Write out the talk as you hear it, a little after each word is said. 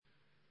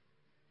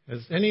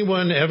Has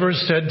anyone ever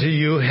said to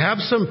you, have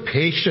some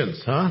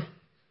patience, huh?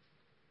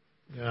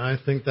 Yeah, I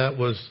think that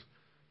was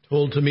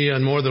told to me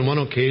on more than one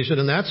occasion,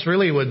 and that's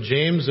really what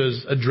James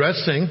is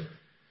addressing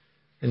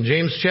in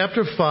James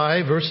chapter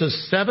 5,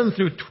 verses 7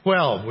 through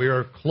 12. We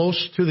are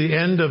close to the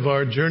end of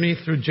our journey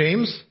through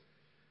James.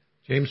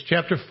 James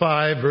chapter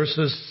 5,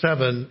 verses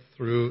 7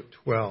 through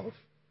 12.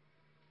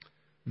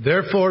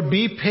 Therefore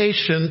be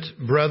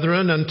patient,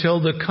 brethren,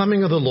 until the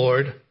coming of the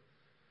Lord.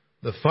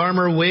 The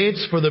farmer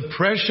waits for the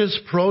precious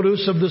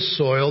produce of the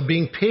soil,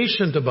 being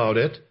patient about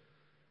it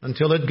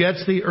until it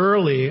gets the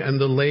early and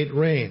the late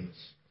rains.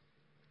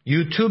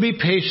 You too be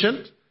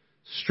patient,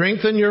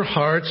 strengthen your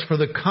hearts, for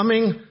the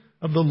coming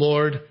of the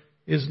Lord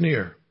is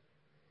near.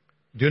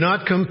 Do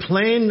not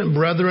complain,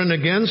 brethren,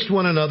 against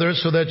one another,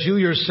 so that you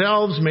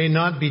yourselves may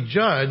not be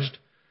judged.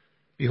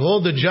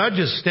 Behold, the judge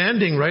is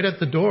standing right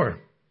at the door.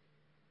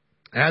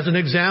 As an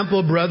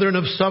example, brethren,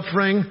 of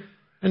suffering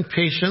and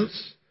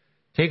patience,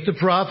 take the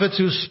prophets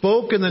who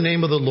spoke in the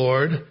name of the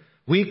Lord.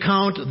 We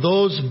count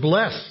those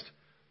blessed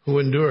who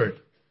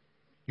endured.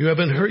 You have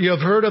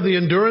heard of the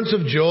endurance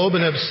of Job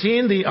and have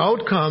seen the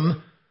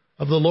outcome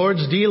of the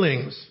Lord's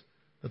dealings,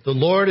 that the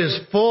Lord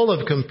is full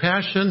of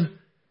compassion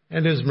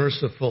and is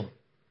merciful.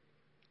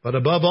 But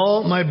above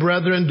all, my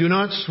brethren, do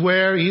not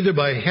swear either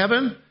by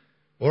heaven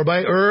or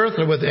by earth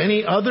or with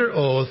any other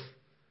oath,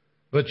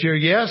 but your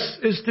yes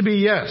is to be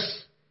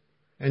yes,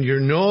 and your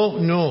no,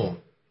 no,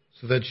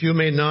 so that you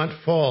may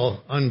not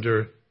fall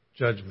under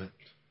judgment.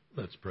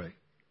 Let's pray.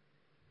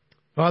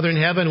 Father in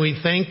heaven, we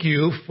thank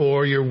you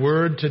for your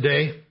word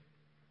today.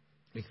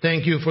 We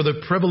thank you for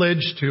the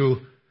privilege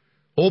to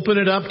open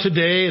it up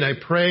today, and I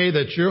pray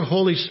that your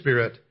Holy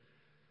Spirit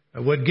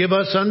would give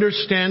us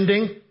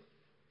understanding,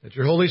 that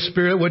your Holy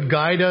Spirit would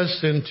guide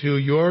us into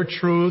your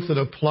truth and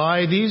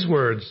apply these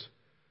words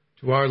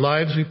to our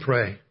lives, we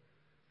pray.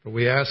 For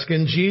we ask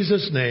in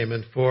Jesus' name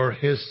and for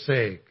his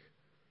sake.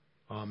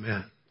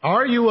 Amen.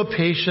 Are you a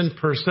patient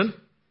person?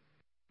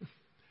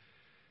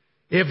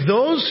 If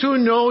those who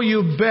know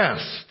you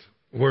best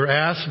were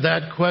asked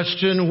that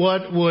question,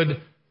 what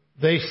would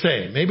they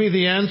say? Maybe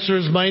the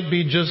answers might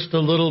be just a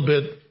little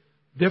bit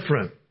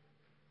different.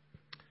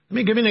 Let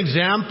me give you an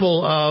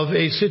example of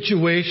a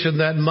situation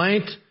that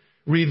might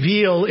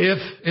reveal if,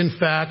 in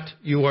fact,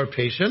 you are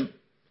patient.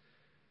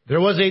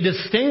 There was a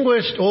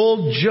distinguished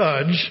old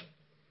judge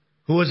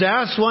who was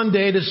asked one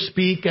day to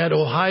speak at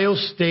Ohio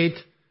State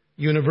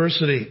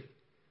University.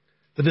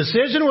 The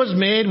decision was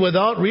made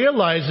without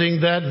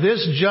realizing that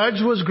this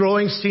judge was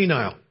growing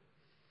senile.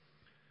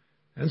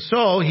 And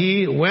so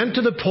he went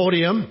to the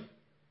podium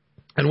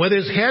and with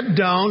his head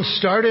down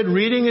started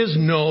reading his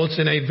notes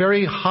in a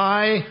very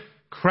high,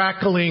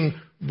 crackling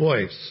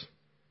voice.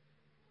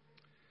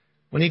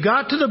 When he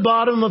got to the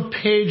bottom of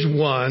page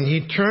 1,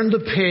 he turned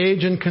the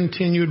page and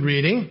continued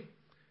reading.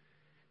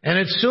 And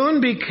it soon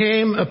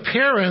became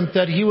apparent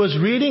that he was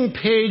reading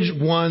page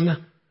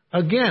 1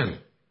 again.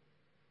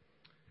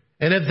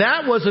 And if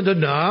that wasn't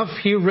enough,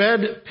 he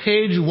read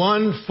page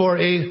 1 for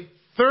a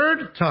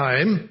third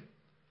time,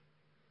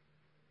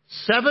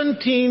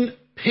 17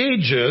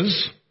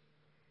 pages,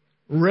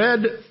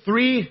 read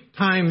 3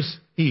 times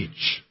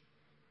each.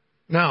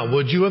 Now,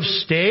 would you have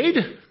stayed?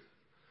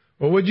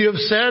 Or would you have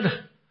said,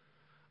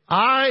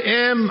 I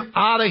am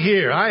out of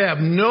here. I have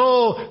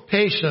no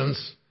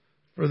patience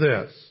for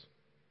this.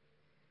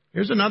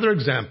 Here's another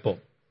example.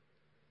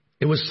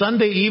 It was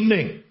Sunday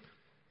evening,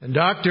 and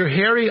Dr.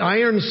 Harry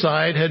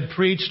Ironside had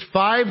preached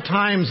 5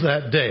 times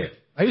that day.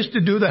 I used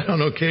to do that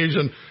on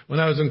occasion when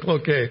I was in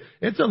Cloquet.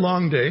 It's a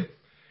long day.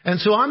 And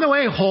so on the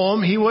way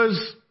home, he was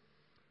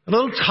a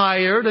little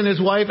tired, and his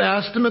wife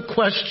asked him a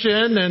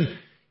question, and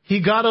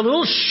he got a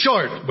little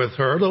short with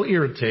her, a little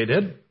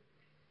irritated.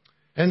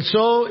 And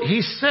so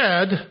he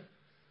said,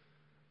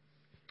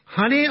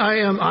 honey,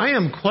 I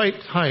am quite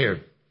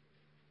tired.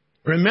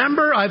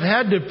 Remember, I've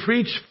had to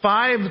preach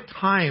 5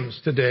 times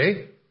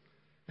today.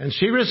 And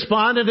she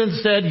responded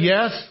and said,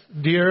 yes,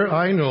 dear,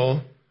 I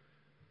know.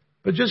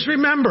 But just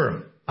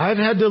remember, I've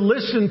had to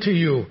listen to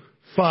you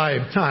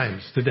 5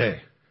 times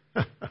today.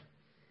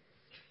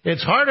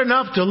 It's hard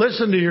enough to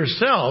listen to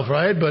yourself,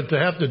 right? But to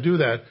have to do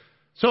that.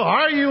 So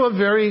are you a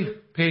very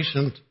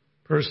patient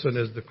person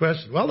is the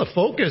question. Well, the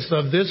focus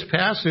of this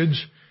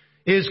passage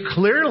is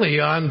clearly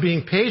on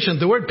being patient.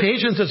 The word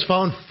patience is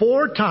found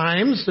 4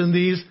 times in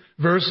these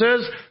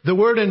verses. The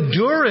word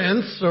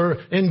endurance or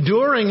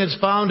enduring is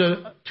found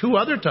 2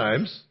 other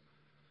times.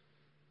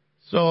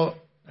 So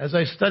as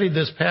I studied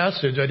this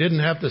passage, I didn't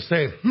have to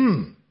say,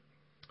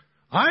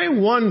 I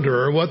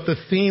wonder what the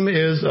theme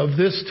is of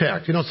this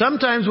text. You know,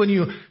 sometimes when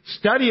you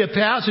study a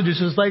passage, it's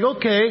just like,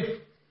 okay,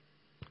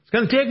 it's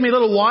going to take me a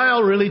little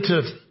while really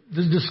to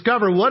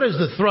discover what is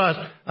the thrust.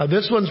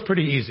 This one's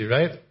pretty easy,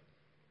 right?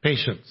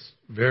 Patience,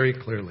 very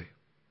clearly.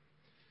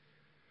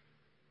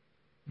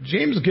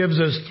 James gives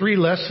us 3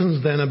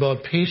 lessons then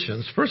about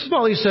patience. First of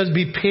all, he says,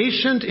 be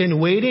patient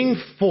in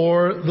waiting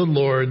for the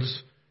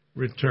Lord's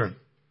return.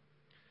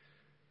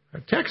 Our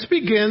text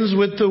begins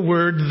with the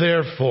word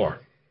therefore.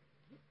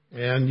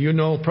 And you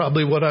know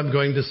probably what I'm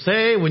going to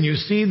say. When you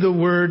see the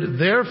word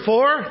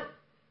therefore,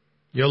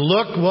 you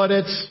look what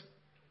it's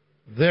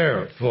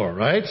there for,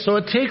 right? So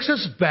it takes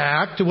us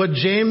back to what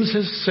James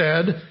has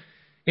said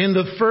in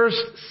the first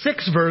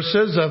 6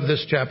 verses of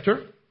this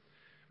chapter,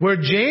 where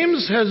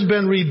James has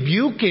been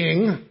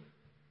rebuking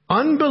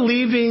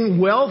unbelieving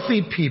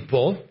wealthy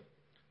people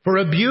for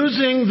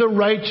abusing the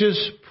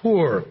righteous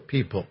poor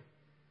people.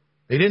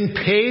 They didn't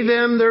pay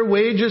them their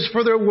wages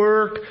for their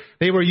work.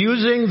 They were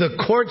using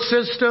the court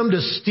system to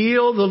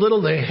steal the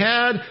little they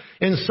had.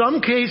 In some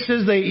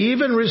cases, they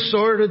even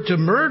resorted to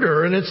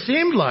murder. And it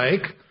seemed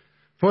like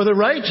for the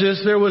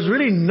righteous, there was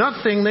really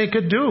nothing they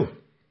could do.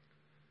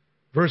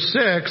 Verse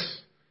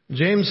 6,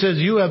 James says,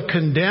 you have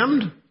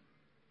condemned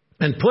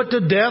and put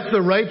to death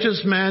the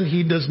righteous man.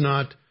 He does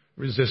not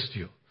resist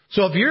you.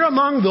 So if you're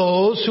among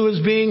those who is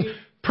being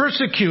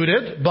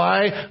persecuted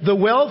by the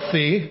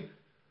wealthy,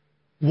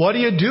 what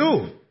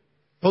do?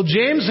 Well,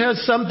 James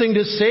has something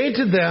to say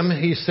to them,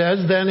 he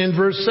says then in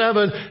verse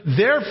 7,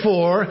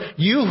 therefore,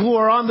 you who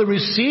are on the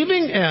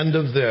receiving end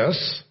of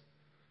this,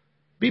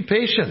 be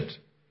patient.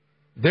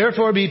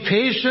 Therefore, be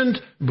patient,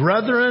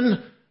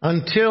 brethren,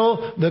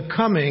 until the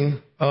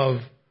coming of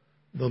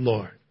the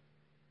Lord.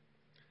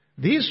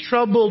 These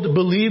troubled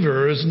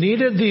believers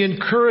needed the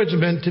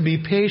encouragement to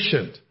be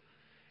patient,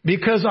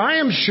 because I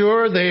am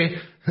sure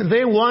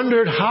they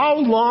wondered, how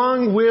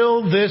long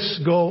will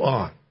this go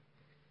on?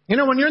 You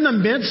know, when you're in the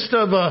midst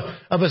of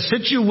a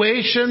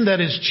situation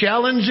that is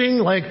challenging,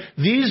 like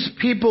these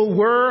people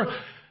were,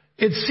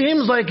 it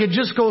seems like it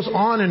just goes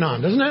on and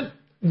on, doesn't it?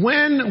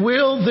 When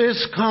will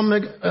this come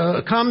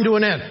to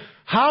an end?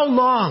 How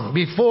long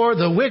before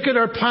the wicked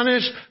are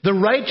punished, the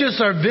righteous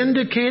are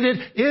vindicated?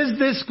 Is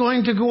this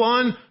going to go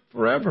on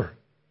forever?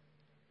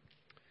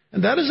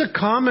 And that is a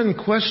common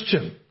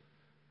question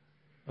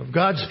of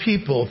God's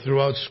people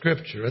throughout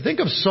Scripture. I think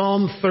of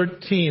Psalm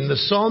 13. The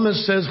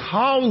psalmist says,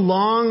 how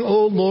long,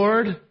 O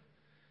Lord,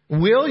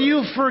 will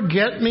you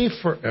forget me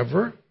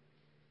forever?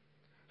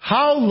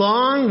 How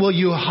long will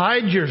you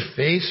hide your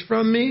face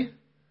from me?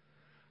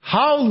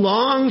 How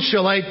long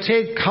shall I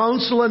take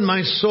counsel in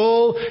my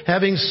soul,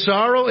 having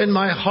sorrow in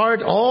my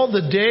heart all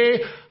the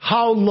day?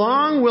 How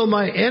long will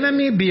my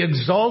enemy be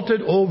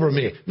exalted over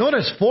me?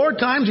 Notice 4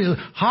 times he says,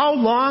 how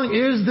long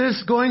is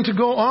this going to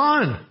go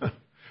on?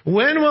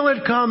 When will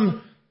it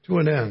come to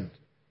an end?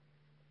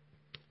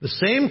 The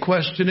same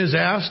question is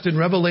asked in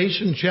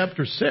Revelation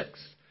chapter 6.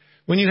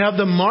 When you have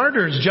the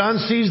martyrs, John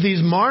sees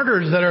these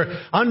martyrs that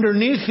are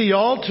underneath the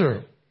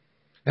altar.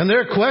 And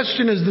their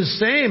question is the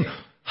same.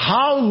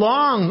 How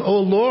long, O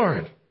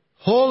Lord,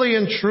 holy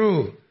and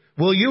true,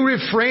 will you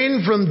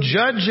refrain from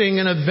judging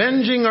and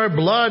avenging our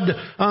blood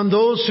on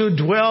those who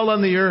dwell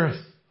on the earth?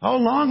 How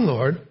long,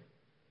 Lord?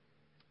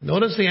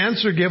 Notice the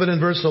answer given in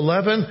verse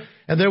 11.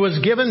 And there was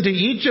given to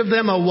each of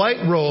them a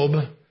white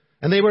robe,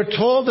 and they were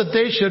told that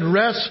they should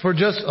rest for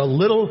just a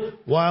little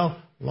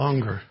while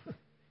longer.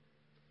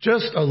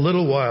 Just a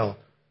little while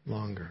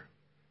longer.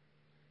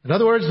 In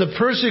other words, the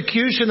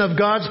persecution of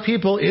God's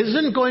people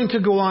isn't going to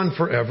go on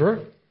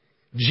forever.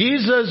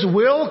 Jesus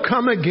will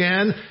come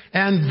again,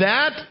 and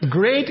that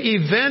great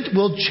event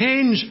will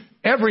change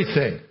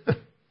everything.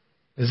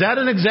 Is that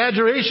an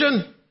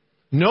exaggeration?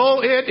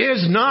 No, it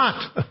is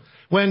not.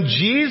 When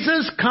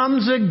Jesus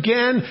comes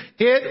again,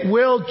 it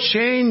will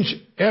change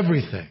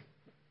everything.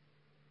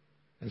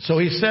 And so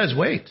he says,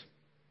 wait.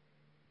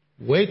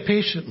 Wait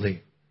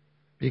patiently,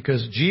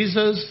 because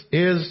Jesus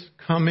is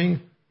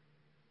coming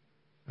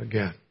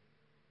again.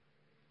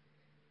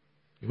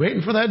 You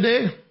waiting for that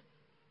day?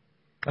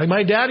 Like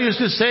my dad used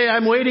to say,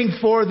 I'm waiting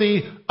for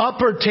the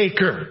upper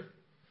taker,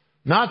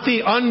 not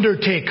the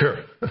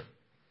undertaker.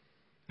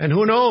 And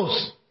who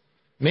knows?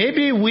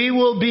 Maybe we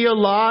will be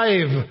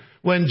alive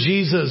when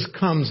Jesus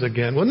comes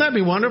again. Wouldn't that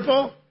be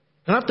wonderful?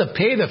 Don't have to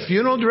pay the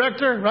funeral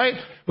director, right?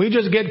 We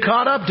just get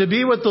caught up to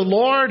be with the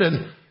Lord,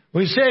 and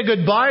we say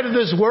goodbye to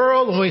this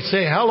world, and we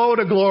say hello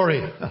to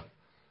glory.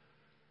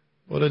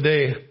 What a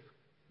day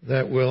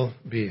that will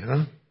be,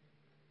 huh?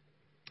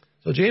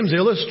 So James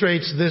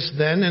illustrates this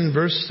then in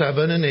verse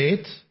 7 and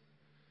 8.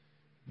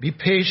 Be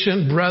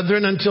patient,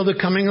 brethren, until the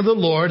coming of the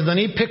Lord. Then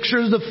he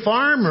pictures the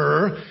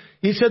farmer.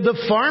 He said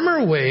the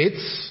farmer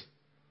waits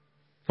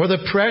for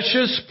the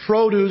precious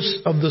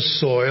produce of the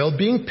soil,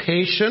 being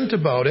patient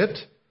about it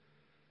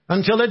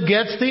until it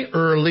gets the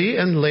early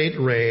and late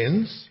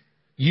rains.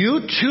 You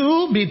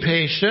too be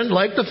patient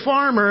like the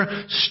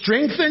farmer.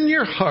 Strengthen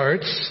your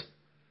hearts,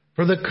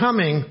 for the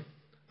coming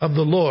of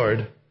the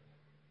Lord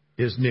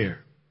is near.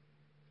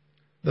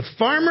 The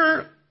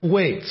farmer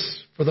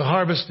waits for the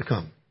harvest to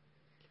come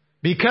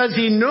because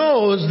he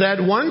knows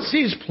that once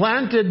he's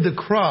planted the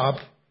crop,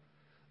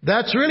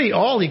 that's really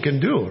all he can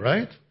do,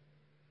 right?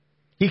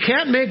 He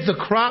can't make the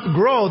crop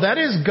grow. That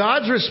is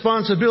God's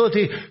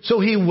responsibility. So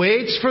he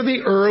waits for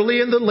the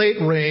early and the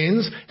late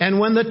rains. And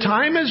when the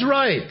time is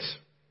right,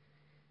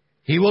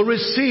 he will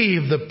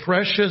receive the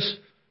precious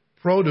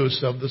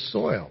produce of the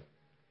soil.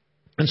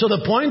 And so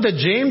the point that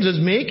James is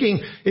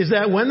making is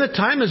that when the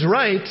time is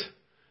right,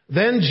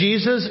 then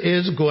Jesus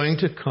is going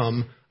to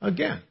come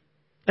again.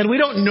 And we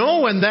don't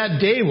know when that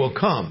day will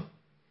come.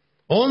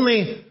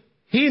 Only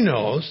He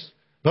knows.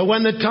 But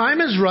when the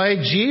time is right,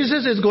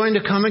 Jesus is going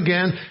to come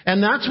again.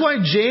 And that's why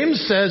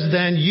James says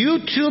then, you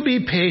too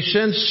be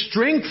patient,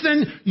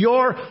 strengthen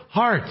your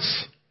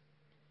hearts,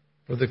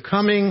 for the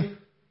coming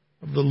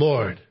of the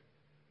Lord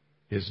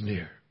is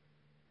near.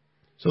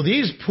 So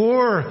these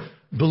poor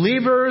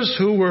believers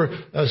who were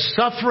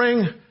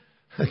suffering,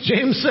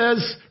 James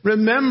says,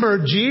 remember,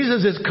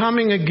 Jesus is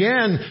coming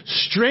again.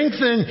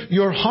 Strengthen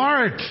your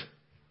heart.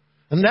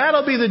 And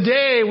that'll be the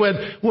day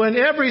when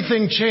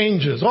everything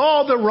changes.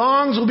 All the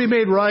wrongs will be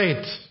made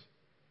right.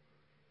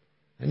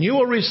 And you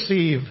will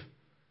receive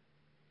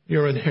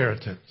your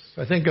inheritance.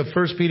 I think of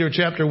 1 Peter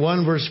chapter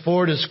 1 verse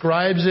 4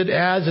 describes it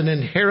as an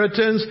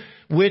inheritance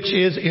which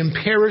is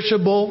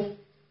imperishable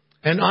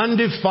and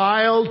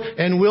undefiled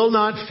and will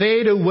not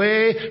fade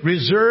away,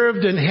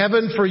 reserved in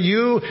heaven for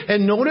you.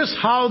 And notice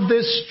how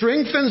this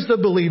strengthens the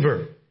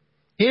believer.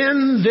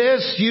 In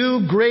this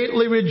you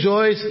greatly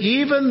rejoice,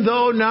 even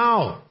though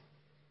now,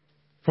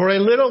 for a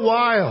little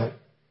while,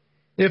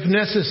 if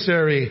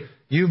necessary,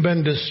 you've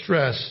been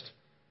distressed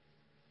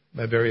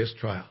by various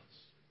trials.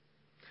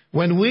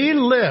 When we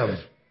live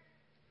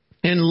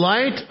in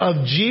light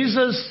of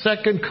Jesus'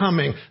 second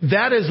coming,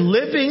 that is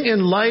living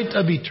in light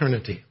of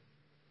eternity.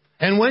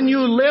 And when you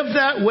live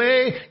that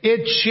way,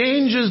 it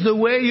changes the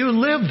way you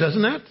live,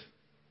 doesn't it?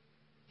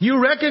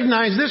 You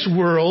recognize this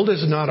world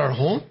is not our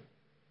home.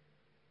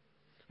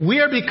 We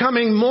are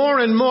becoming more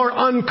and more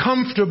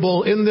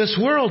uncomfortable in this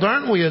world,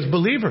 aren't we, as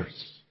believers?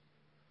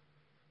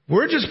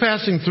 We're just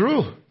passing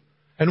through.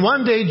 And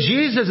one day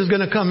Jesus is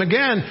going to come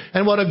again.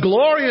 And what a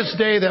glorious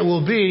day that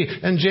will be.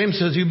 And James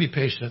says, you be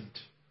patient.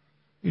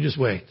 You just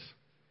wait.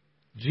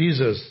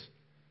 Jesus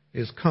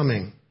is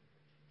coming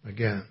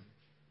again.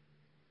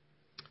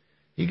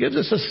 He gives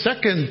us a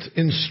second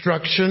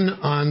instruction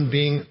on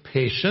being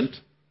patient.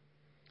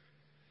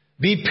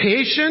 Be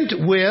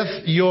patient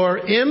with your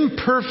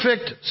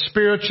imperfect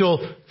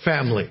spiritual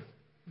family.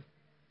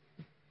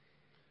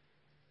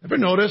 Ever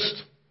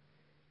noticed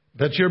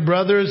that your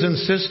brothers and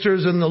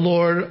sisters in the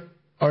Lord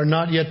are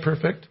not yet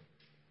perfect?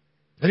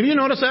 Have you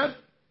noticed that?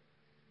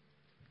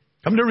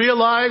 Come to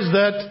realize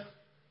that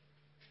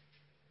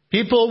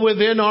people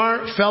within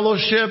our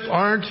fellowship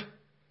aren't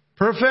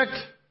perfect?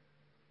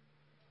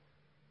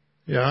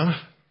 Yeah.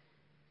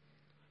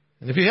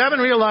 And if you haven't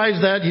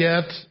realized that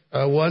yet,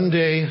 one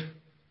day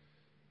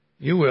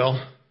you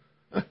will.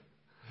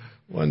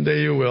 One day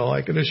you will,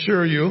 I can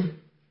assure you.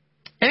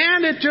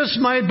 And it just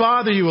might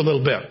bother you a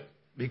little bit.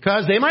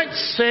 Because they might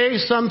say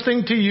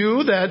something to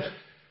you that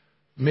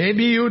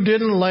maybe you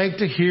didn't like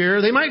to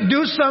hear. They might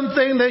do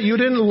something that you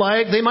didn't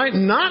like. They might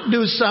not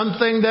do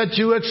something that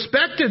you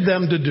expected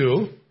them to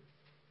do.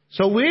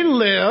 So we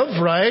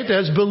live, right,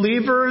 as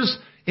believers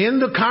in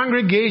the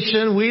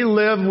congregation, we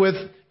live with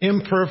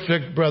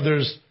imperfect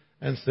brothers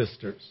and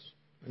sisters.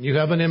 And you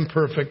have an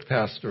imperfect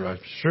pastor. I'm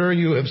sure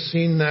you have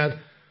seen that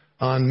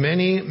on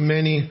many,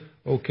 many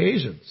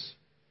occasions.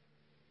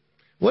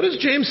 What does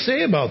James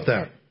say about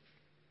that?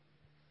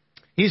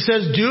 He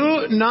says,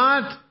 do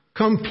not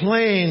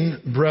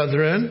complain,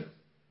 brethren,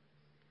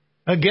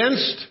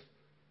 against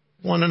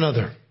one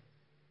another,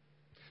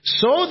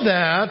 so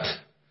that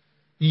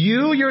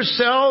you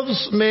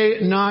yourselves may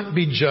not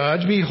be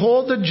judged.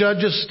 Behold, the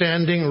judge is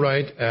standing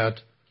right at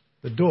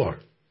the door.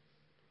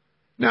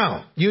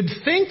 Now, you'd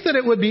think that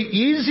it would be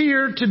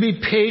easier to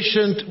be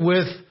patient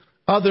with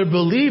other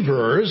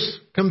believers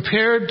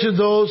compared to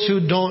those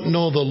who don't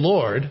know the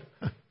Lord.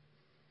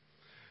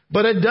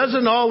 But it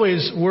doesn't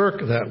always work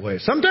that way.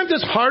 Sometimes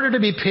it's harder to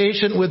be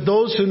patient with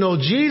those who know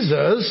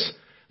Jesus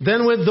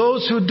than with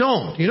those who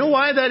don't. You know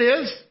why that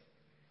is?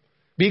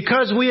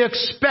 Because we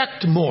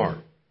expect more.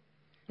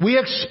 We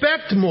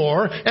expect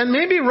more, and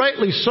maybe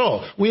rightly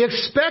so. We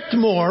expect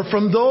more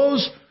from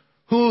those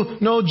who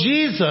know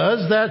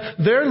Jesus, that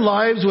their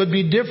lives would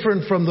be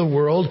different from the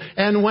world.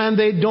 And when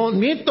they don't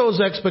meet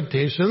those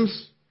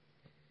expectations,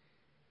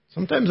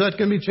 sometimes that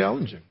can be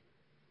challenging.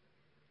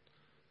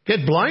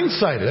 Get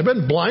blindsided. I've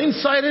been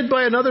blindsided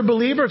by another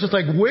believer. It's just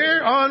like,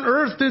 where on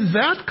earth did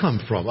that come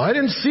from? I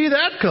didn't see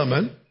that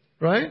coming,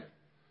 right?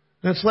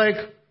 And it's like,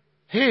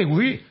 hey,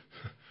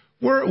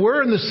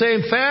 we're in the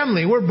same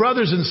family. We're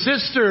brothers and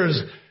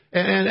sisters.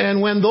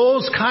 And when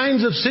those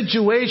kinds of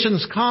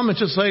situations come, it's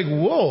just like,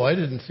 whoa, I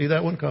didn't see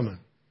that one coming.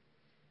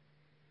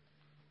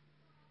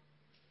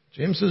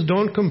 James says,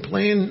 don't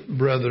complain,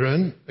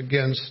 brethren,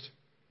 against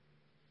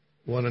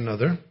one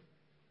another.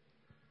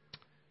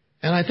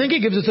 And I think he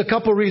gives us a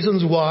couple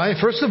reasons why.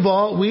 First of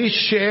all, we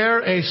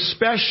share a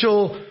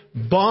special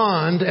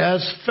bond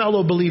as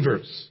fellow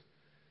believers.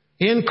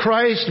 In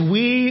Christ,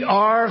 we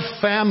are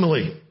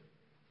family.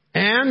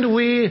 And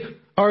we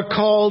are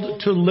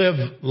called to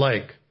live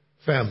like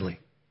family.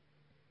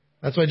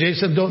 That's why James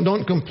said,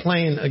 don't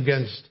complain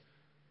against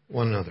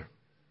one another.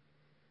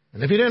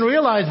 And if you didn't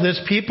realize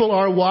this, people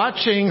are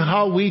watching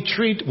how we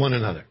treat one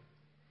another.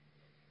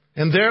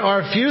 And there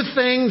are few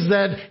things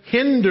that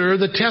hinder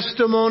the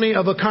testimony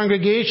of a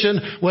congregation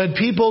when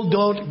people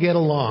don't get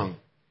along.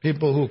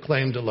 people who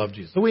claim to love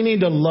Jesus. So we need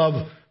to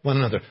love one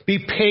another. Be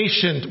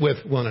patient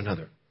with one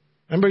another.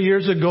 Remember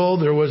years ago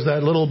there was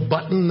that little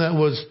button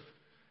that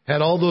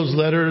had all those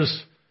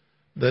letters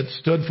that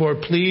stood for,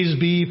 please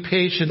be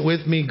patient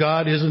with me.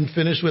 God isn't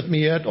finished with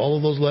me yet. All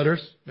of those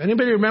letters.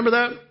 Anybody remember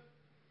that?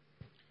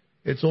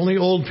 It's only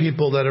old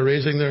people that are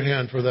raising their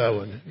hand for that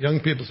one. Young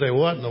people say,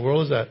 what in the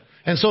world is that?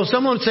 And so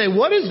someone would say,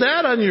 what is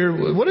that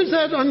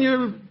on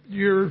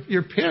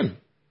your pin?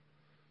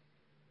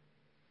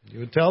 You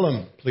would tell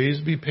them,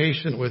 please be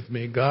patient with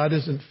me. God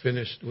isn't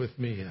finished with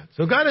me yet.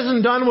 So God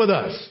isn't done with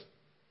us.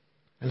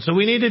 And so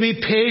we need to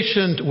be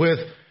patient with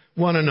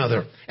one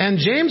another. And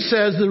James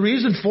says the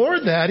reason for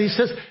that, he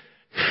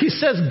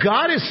says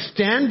God is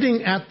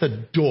standing at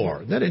the door.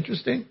 Isn't that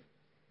interesting?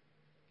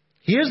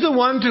 He is the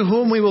one to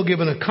whom we will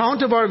give an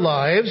account of our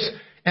lives.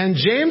 And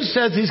James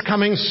says he's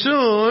coming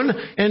soon.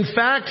 In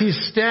fact,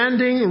 he's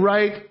standing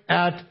right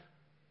at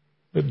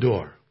the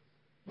door.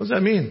 What does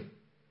that mean?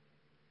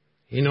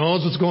 He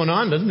knows what's going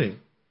on, doesn't he?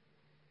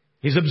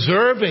 He's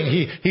observing.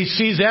 He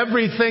sees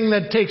everything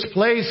that takes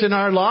place in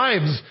our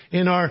lives,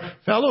 in our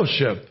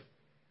fellowship.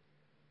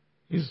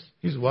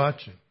 He's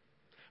watching.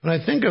 When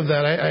I think of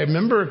that, I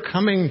remember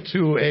coming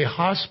to a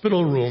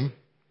hospital room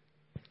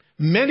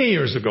many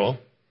years ago,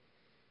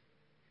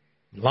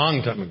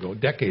 long time ago,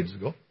 decades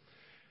ago,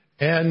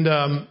 and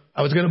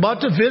I was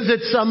about to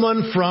visit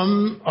someone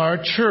from our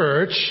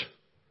church,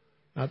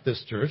 not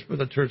this church, but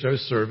the church I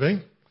was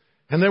serving,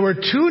 and there were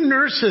two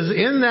nurses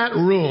in that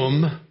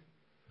room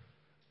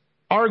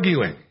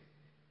arguing.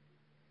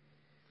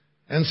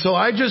 And so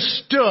I just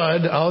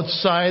stood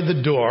outside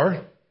the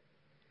door.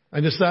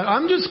 I just thought,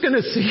 I'm just going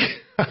to see,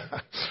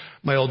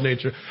 my old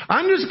nature,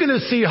 I'm just going to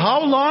see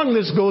how long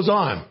this goes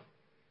on.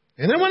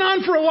 And it went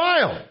on for a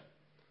while.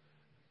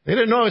 They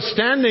didn't know I was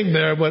standing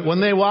there, but when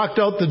they walked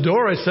out the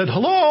door, I said,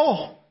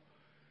 hello.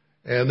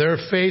 And their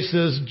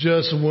faces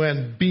just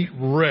went beet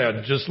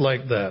red, just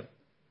like that.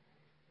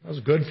 That was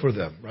good for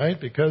them,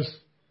 right? Because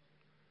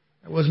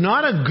it was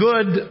not a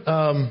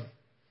good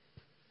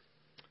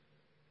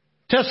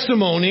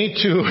testimony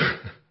to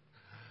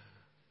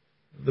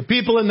the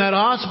people in that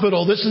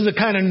hospital. This is the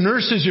kind of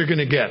nurses you're going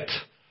to get.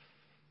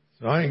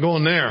 So I ain't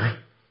going there.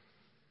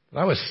 But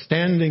I was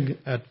standing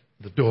at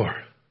the door.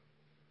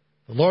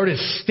 The Lord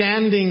is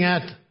standing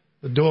at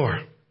the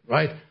door,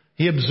 right?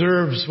 He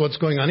observes what's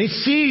going on. He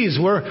sees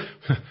where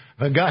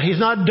God, He's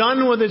not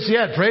done with us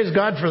yet. Praise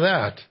God for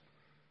that.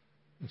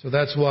 And so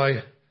that's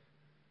why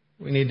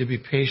we need to be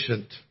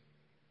patient.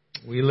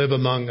 We live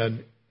among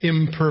an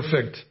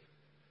imperfect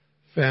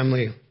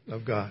family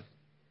of God.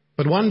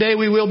 But one day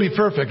we will be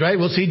perfect, right?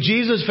 We'll see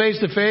Jesus face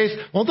to face.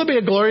 Won't there be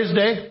a glorious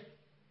day?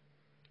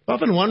 I've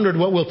often wondered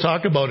what we'll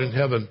talk about in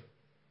heaven.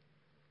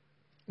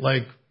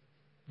 Like,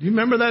 do you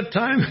remember that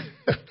time?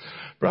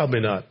 Probably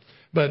not.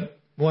 But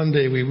one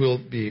day we will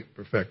be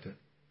perfected.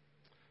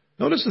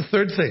 Notice the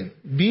third thing.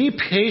 Be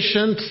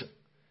patient,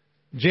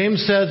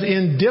 James says,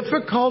 in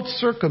difficult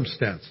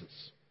circumstances.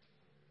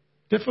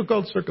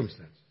 Difficult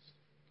circumstances.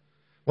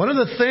 One of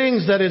the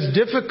things that is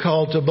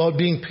difficult about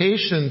being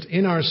patient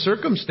in our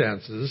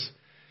circumstances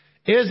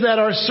is that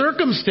our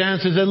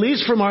circumstances, at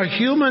least from our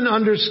human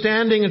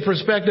understanding and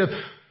perspective,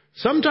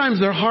 sometimes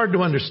they're hard to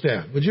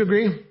understand. Would you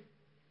agree?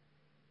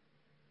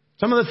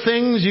 Some of the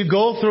things you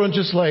go through and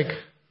just like,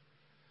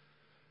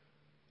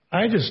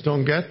 I just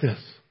don't get this.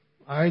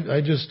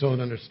 I just don't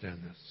understand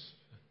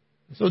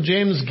this. So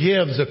James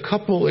gives a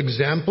couple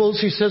examples.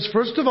 He says,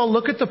 first of all,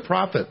 look at the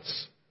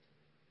prophets.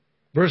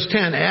 Verse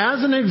 10,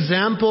 as an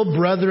example,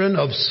 brethren,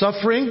 of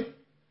suffering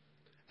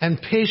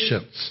and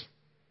patience,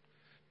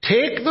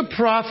 take the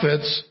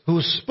prophets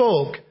who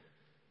spoke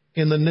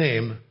in the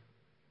name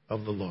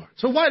of the Lord.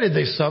 So why did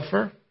they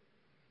suffer?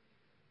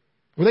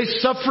 Were they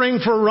suffering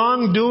for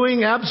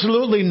wrongdoing?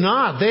 Absolutely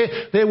not.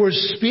 They were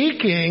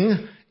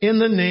speaking in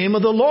the name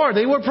of the Lord.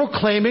 They were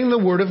proclaiming the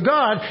word of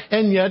God,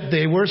 and yet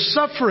they were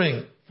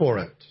suffering for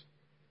it.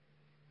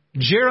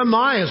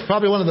 Jeremiah is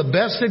probably one of the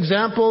best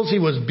examples. He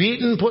was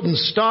beaten, put in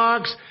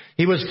stocks.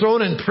 He was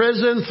thrown in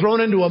prison, thrown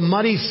into a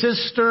muddy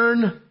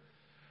cistern.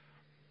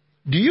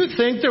 Do you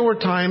think there were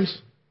times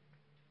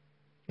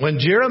when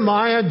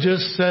Jeremiah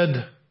just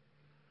said,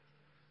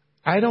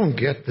 I don't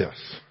get this.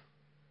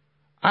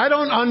 I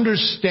don't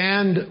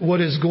understand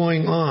what is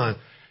going on.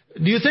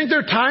 Do you think there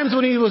are times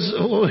when he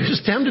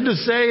was tempted to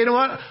say, you know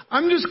what,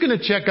 I'm just going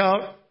to check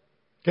out.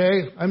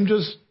 Okay, I'm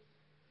just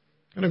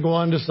going to go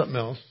on to something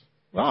else.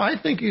 Well, I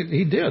think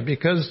he did,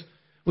 because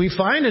we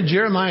find in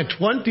Jeremiah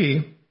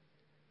 20,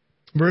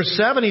 verse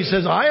 7, he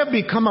says, I have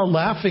become a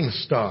laughing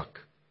stock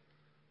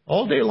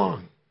all day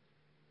long.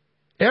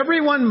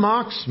 Everyone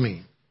mocks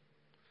me.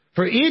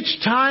 For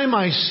each time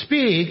I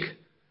speak,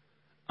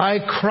 I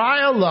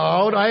cry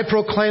aloud, I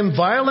proclaim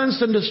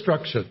violence and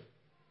destruction.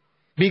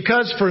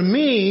 Because for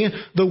me,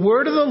 the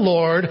word of the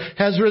Lord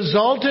has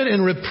resulted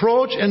in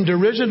reproach and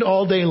derision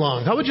all day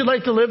long. How would you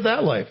like to live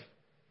that life?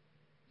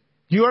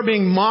 You are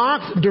being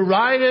mocked,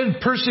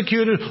 derided,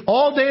 persecuted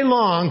all day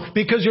long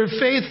because you're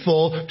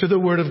faithful to the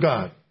word of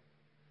God.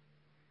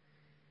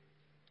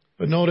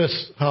 But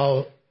notice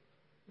how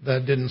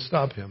that didn't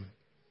stop him.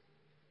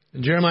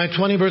 In Jeremiah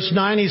 20 verse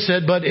 9 he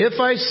said, "But if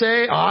I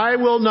say I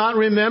will not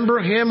remember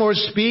him or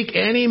speak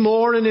any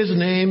more in his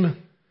name,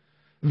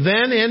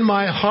 then in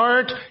my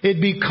heart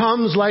it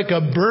becomes like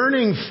a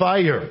burning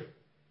fire,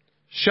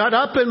 shut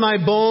up in my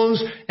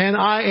bones, and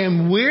I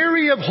am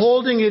weary of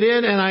holding it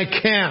in, and I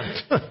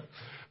can't."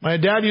 My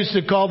dad used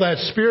to call that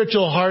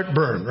spiritual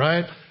heartburn,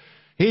 right?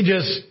 He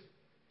just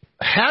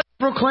had to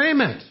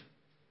proclaim it.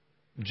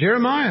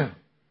 Jeremiah.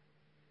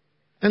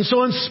 And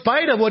so in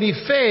spite of what he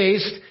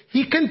faced,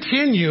 he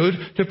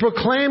continued to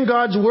proclaim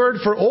God's word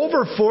for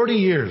over 40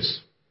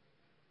 years.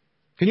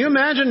 Can you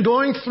imagine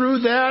going through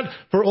that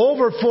for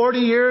over 40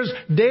 years,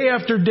 day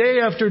after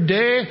day after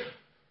day?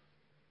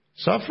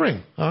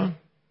 Suffering, huh?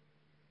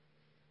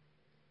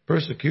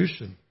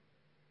 Persecution.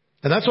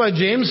 And that's why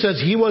James says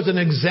he was an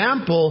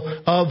example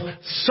of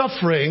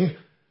suffering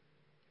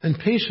and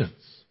patience.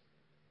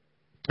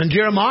 And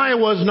Jeremiah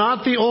was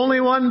not the only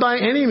one by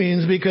any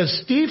means, because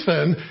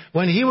Stephen,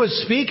 when he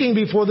was speaking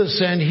before the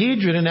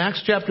Sanhedrin in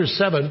Acts chapter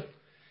 7,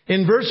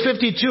 in verse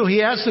 52,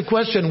 he asked the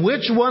question,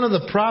 "Which one of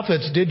the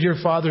prophets did your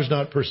fathers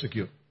not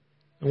persecute?"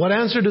 And what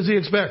answer does he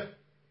expect?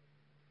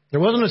 There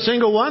wasn't a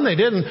single one they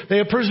didn't. They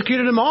have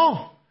persecuted them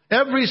all.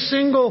 Every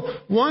single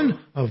one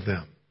of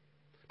them.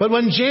 But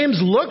when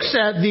James looks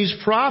at these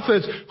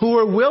prophets who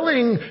were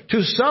willing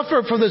to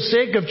suffer for the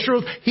sake of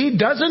truth, he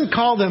doesn't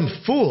call them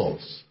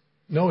fools.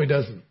 No, he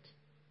doesn't.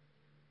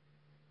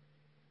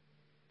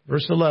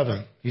 Verse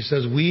 11, he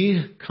says,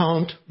 "We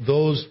count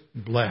those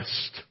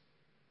blessed.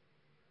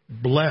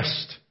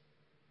 Blessed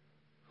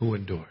who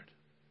endured."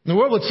 And the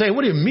world would say,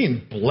 "What do you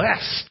mean,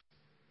 blessed?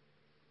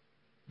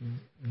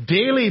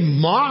 Daily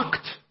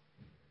mocked,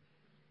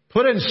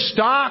 put in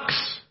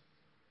stocks,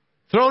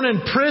 thrown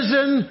in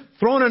prison,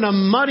 thrown in a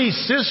muddy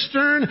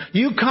cistern.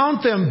 You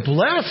count them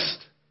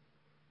blessed?"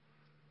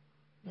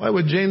 Why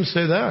would James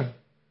say that?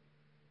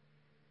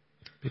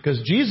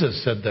 Because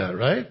Jesus said that,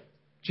 right?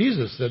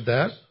 Jesus said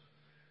that.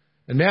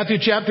 In Matthew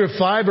chapter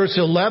 5, verse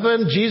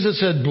 11, Jesus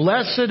said,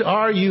 "Blessed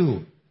are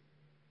you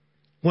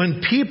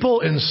when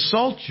people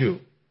insult you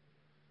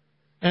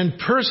and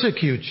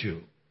persecute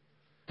you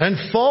and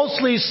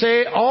falsely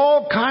say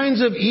all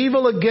kinds of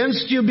evil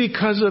against you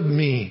because of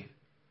me."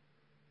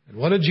 And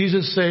what did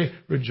Jesus say?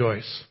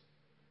 Rejoice.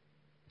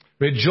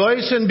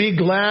 Rejoice and be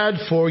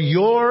glad, for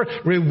your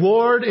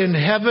reward in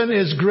heaven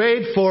is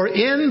great, for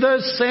in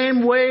the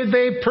same way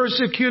they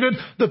persecuted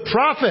the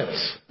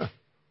prophets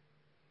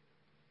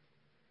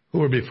who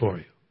were before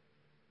you.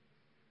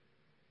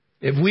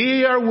 If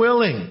we are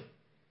willing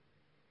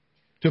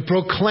to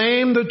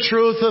proclaim the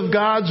truth of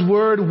God's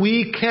word,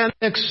 we can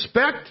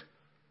expect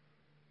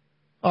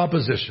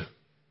opposition.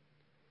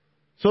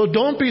 So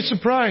don't be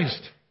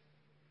surprised.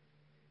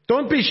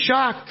 Don't be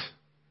shocked.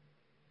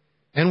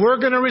 And we're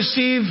going to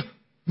receive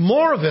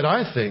more of it,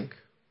 I think,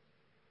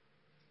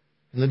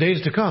 in the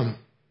days to come.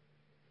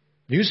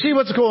 You see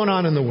what's going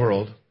on in the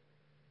world.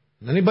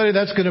 Anybody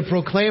that's going to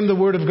proclaim the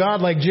word of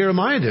God like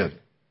Jeremiah did.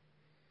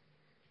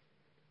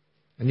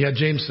 And yet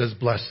James says,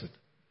 blessed.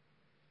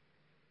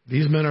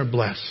 These men are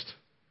blessed.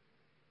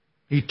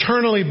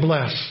 Eternally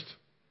blessed.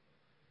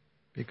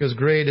 Because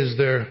great is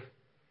their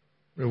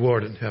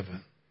reward in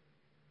heaven.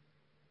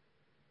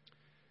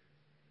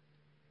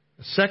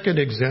 The second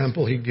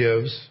example he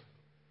gives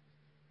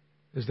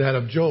is that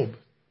of Job.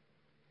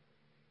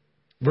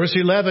 Verse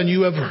 11,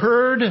 "You have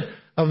heard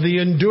of the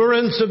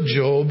endurance of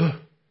Job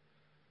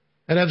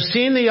and have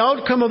seen the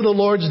outcome of the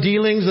Lord's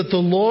dealings, that the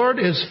Lord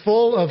is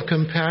full of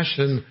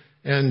compassion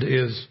and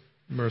is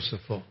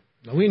merciful."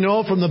 Now we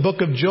know from the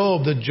book of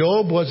Job that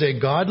Job was a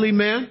godly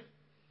man,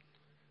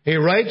 a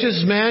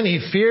righteous man. He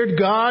feared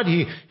God.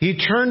 He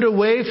turned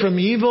away from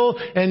evil.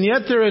 And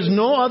yet there is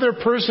no other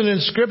person in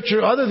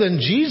Scripture other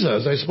than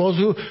Jesus, I suppose,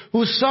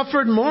 who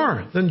suffered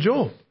more than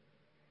Job.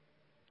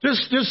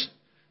 Just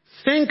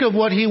think of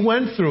what he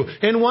went through.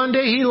 In one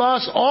day he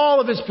lost all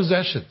of his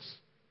possessions.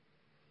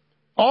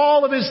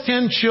 All of his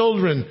 10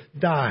 children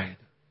died.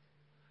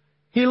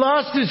 He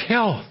lost his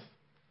health.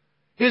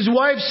 His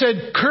wife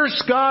said,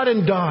 "Curse God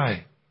and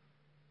die."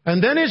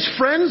 And then his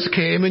friends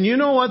came, and you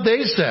know what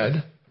they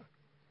said?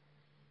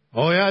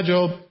 "Oh yeah,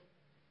 Job,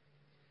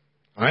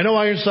 I know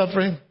why you're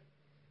suffering.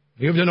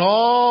 You've done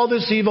all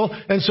this evil."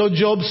 And so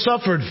Job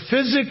suffered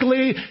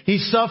physically, he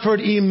suffered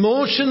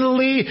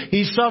emotionally,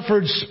 he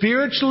suffered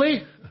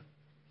spiritually.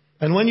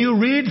 And when you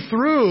read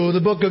through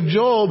the book of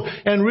Job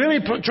and really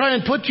try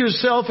and put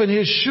yourself in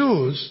his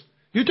shoes,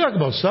 you talk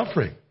about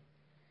suffering.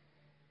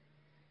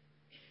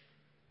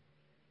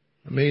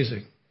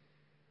 Amazing.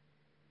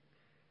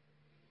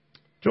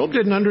 Job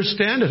didn't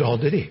understand it all,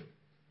 did he?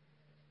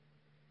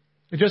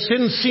 It just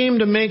didn't seem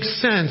to make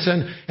sense.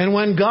 And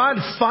when God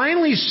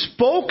finally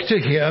spoke to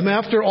him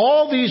after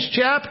all these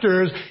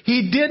chapters,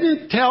 he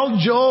didn't tell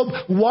Job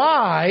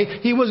why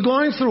he was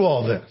going through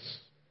all this.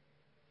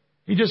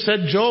 He just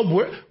said, "Job,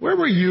 where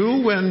were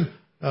you when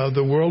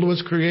the world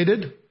was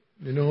created?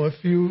 You know,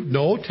 if you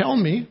know, tell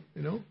me."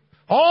 You know,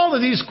 all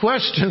of these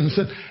questions.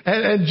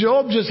 And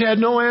Job just had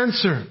no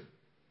answer.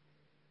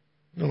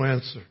 No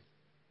answer.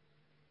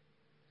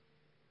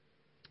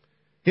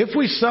 if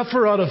we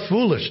suffer out of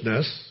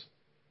foolishness,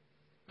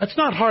 that's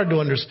not hard to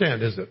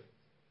understand, is it?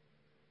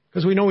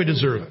 Because we know we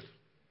deserve it,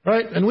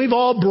 right? And we've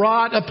all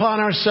brought upon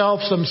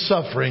ourselves some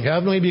suffering,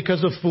 haven't we,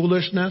 because of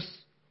foolishness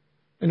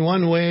in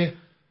one way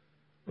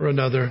or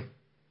another.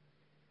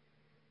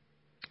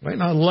 Might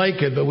not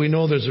like it, but we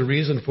know there's a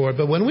reason for it.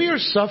 But when we are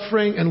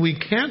suffering and we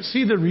can't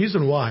see the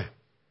reason why,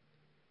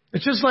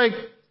 it's just like,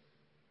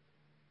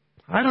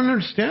 I don't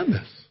understand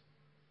this.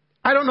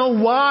 I don't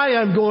know why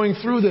I'm going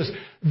through this.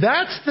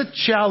 That's the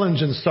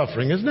challenge in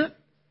suffering, isn't it?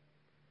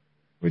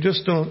 We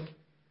just don't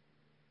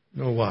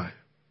know why.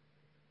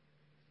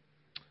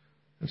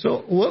 And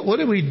so what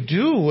do we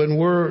do when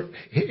we're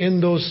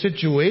in those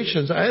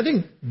situations? I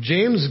think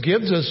James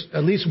gives us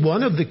at least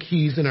one of the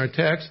keys in our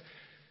text.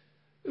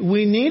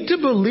 We need to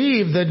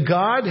believe that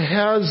God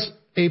has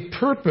a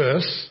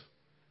purpose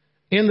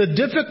in the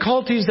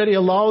difficulties that He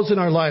allows in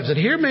our lives. And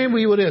here may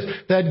be what it is,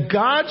 that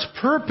God's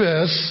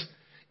purpose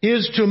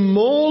is to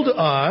mold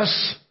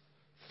us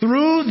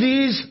through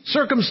these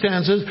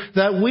circumstances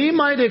that we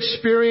might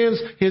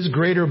experience His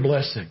greater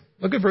blessing.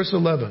 Look at verse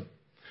 11.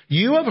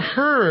 You have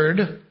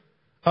heard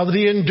of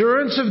the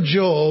endurance of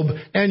Job,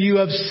 and you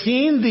have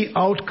seen the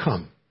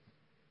outcome.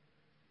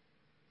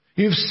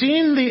 You've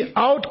seen the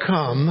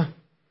outcome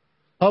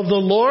of the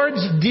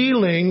Lord's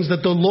dealings,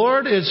 that the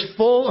Lord is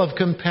full of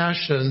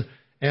compassion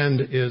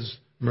and is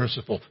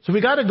merciful. So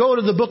we got to go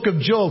to the book of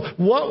Job.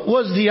 What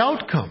was the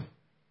outcome?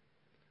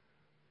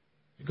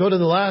 You go to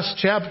the last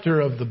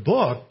chapter of the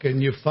book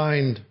and you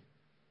find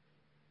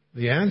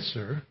the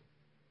answer.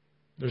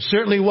 There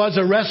certainly was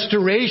a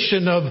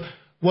restoration of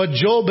what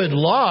Job had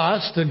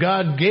lost, and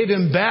God gave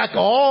him back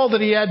all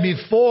that he had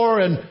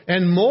before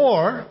and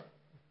more.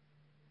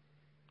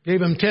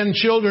 Gave him 10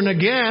 children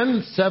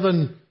again,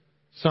 7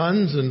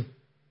 sons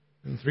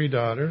and 3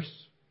 daughters.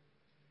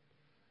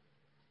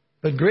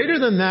 But greater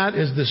than that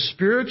is the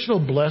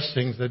spiritual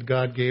blessings that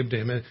God gave to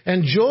him.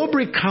 And Job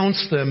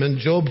recounts them in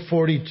Job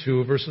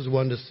 42, verses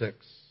 1 to 6.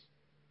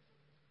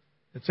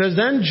 It says,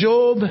 Then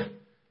Job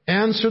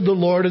answered the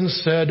Lord and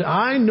said,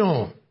 I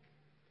know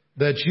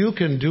that you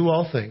can do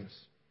all things,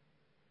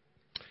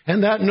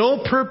 and that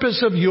no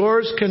purpose of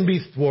yours can be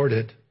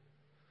thwarted.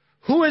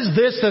 Who is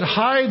this that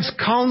hides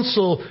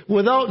counsel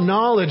without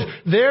knowledge?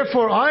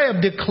 Therefore I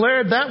have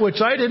declared that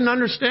which I didn't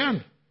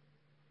understand,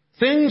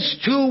 things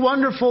too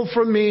wonderful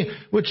for me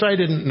which I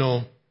didn't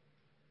know.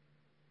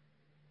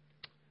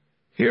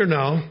 Hear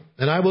now,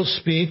 and I will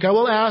speak. I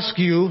will ask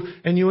you,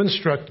 and you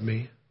instruct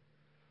me.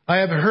 I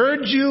have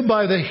heard you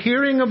by the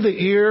hearing of the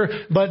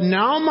ear, but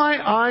now my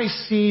eye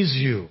sees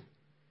you.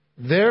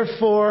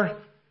 Therefore,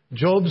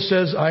 Job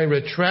says, I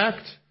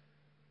retract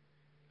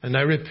and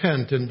I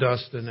repent in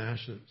dust and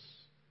ashes.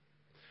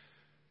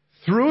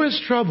 Through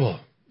his trouble,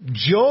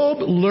 Job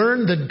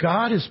learned that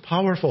God is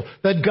powerful,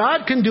 that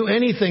God can do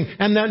anything,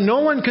 and that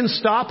no one can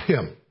stop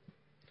him.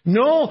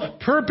 No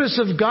purpose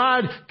of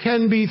God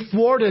can be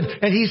thwarted.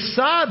 And he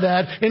saw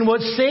that in what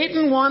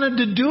Satan wanted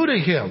to do to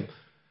him.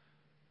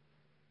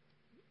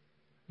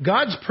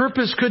 God's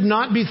purpose could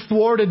not be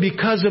thwarted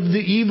because of the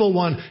evil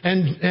one.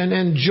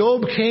 And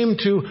Job came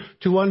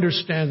to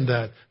understand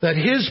that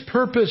his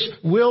purpose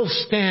will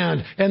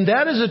stand. And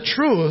that is a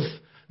truth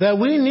that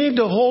we need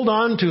to hold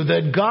on to,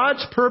 that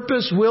God's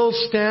purpose will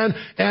stand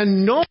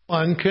and no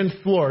one can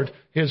thwart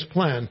his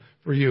plan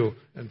for you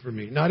and for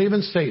me, not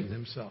even Satan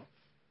himself.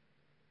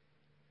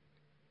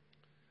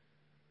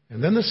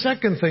 And then the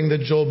second thing that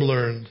Job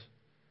learned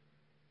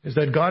is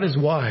that God is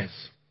wise.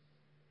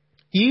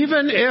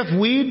 Even if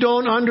we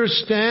don't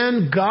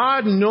understand,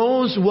 God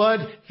knows what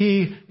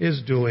He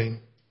is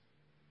doing.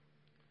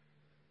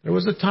 There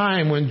was a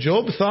time when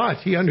Job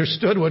thought he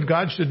understood what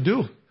God should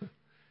do.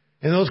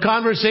 In those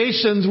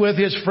conversations with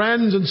his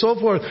friends and so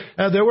forth,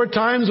 there were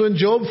times when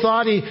Job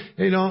thought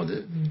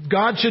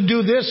God should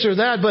do this or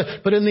that.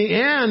 But in the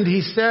end,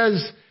 he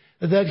says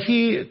that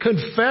he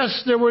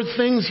confessed there were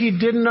things he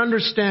didn't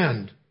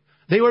understand.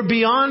 They were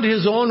beyond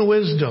his own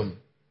wisdom.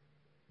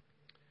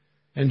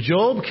 And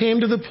Job came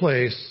to the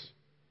place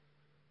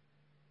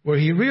where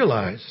he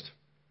realized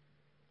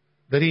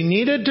that he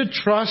needed to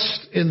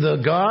trust in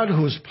the God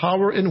whose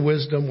power and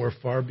wisdom were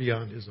far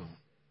beyond his own.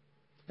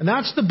 And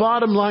that's the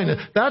bottom line.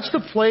 That's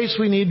the place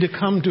we need to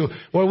come to,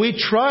 where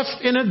we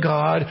trust in a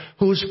God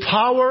whose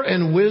power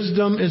and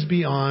wisdom is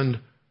beyond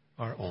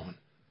our own.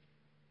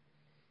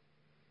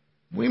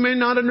 We may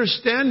not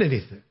understand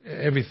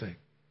everything.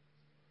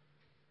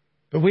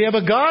 But we have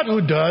a God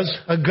who does,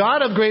 a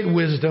God of great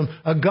wisdom,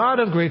 a God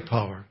of great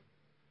power.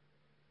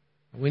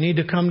 We need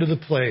to come to the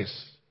place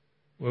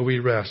where we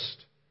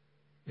rest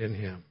in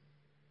Him.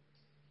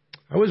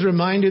 I was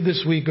reminded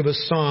this week of a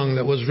song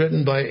that was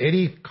written by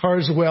Eddie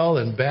Carswell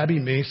and Babby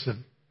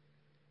Mason.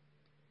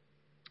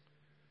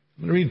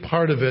 I'm going to read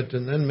part of it,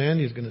 and then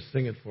Mandy's going to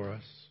sing it for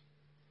us.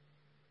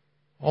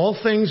 All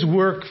things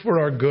work for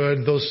our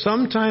good, though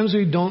sometimes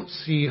we don't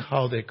see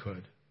how they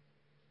could.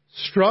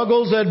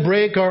 Struggles that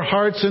break our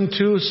hearts in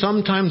two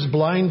sometimes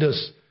blind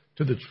us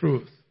to the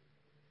truth.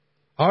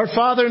 Our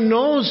Father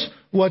knows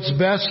what's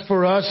best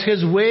for us.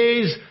 His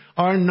ways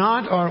are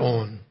not our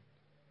own.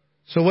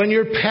 So when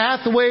your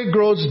pathway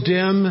grows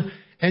dim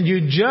and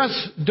you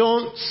just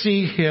don't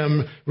see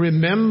Him,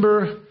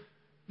 remember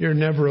you're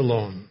never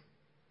alone.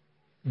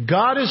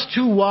 God is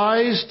too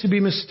wise to be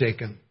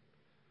mistaken.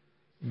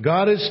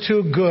 God is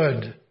too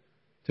good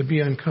to be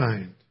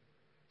unkind.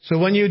 So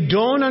when you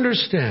don't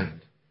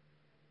understand,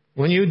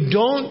 when you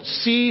don't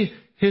see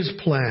His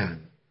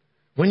plan,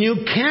 when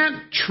you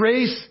can't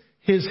trace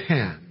His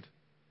hand,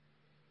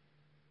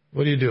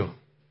 what do?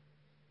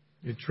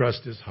 You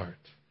trust His heart.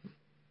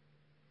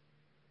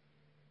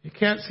 You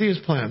can't see His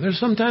plan. There's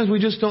sometimes we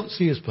just don't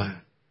see His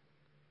plan.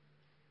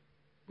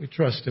 We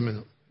trust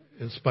Him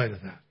in spite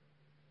of that.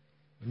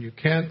 When you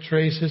can't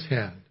trace His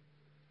hand,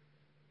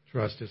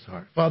 trust His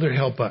heart. Father,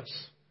 help us.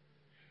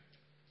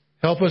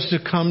 Help us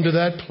to come to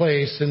that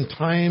place in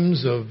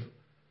times of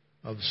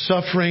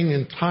suffering,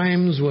 in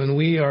times when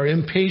we are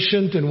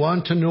impatient and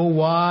want to know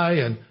why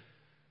and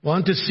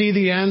want to see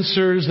the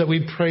answers that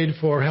we prayed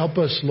for. Help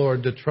us,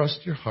 Lord, to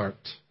trust your heart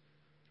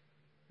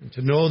and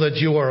to know that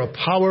you are a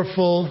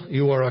powerful,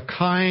 you are a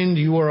kind,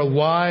 you are a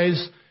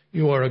wise,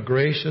 you are a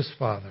gracious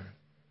Father.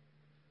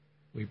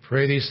 We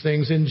pray these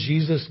things in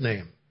Jesus'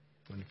 name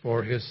and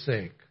for His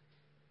sake.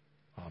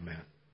 Amen.